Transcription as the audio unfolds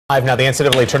Now, the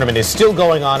NCAA tournament is still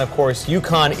going on. Of course,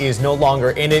 UConn is no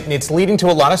longer in it, and it's leading to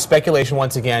a lot of speculation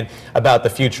once again about the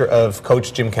future of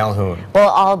Coach Jim Calhoun. Well,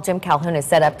 all Jim Calhoun has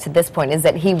said up to this point is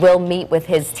that he will meet with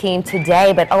his team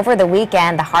today, but over the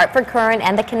weekend, the Hartford Courant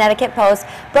and the Connecticut Post,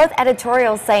 both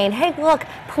editorials saying, hey, look,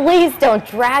 please don't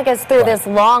drag us through this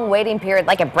long waiting period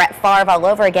like a Brett Favre all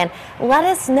over again. Let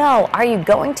us know, are you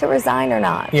going to resign or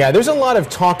not? Yeah, there's a lot of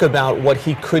talk about what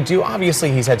he could do.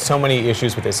 Obviously, he's had so many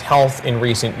issues with his health in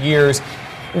recent years.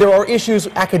 There are issues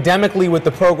academically with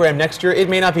the program next year. It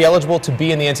may not be eligible to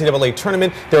be in the NCAA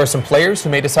tournament. There are some players who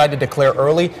may decide to declare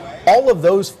early. All of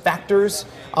those factors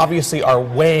obviously are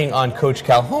weighing on Coach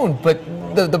Calhoun, but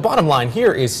the bottom line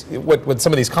here is what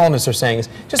some of these columnists are saying is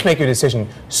just make your decision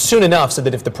soon enough so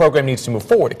that if the program needs to move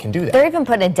forward, it can do that. They're even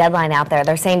putting a deadline out there.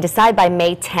 They're saying decide by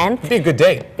May 10th. It'd be a good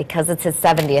date. Because it's his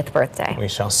 70th birthday. We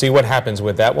shall see what happens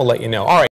with that. We'll let you know. All right.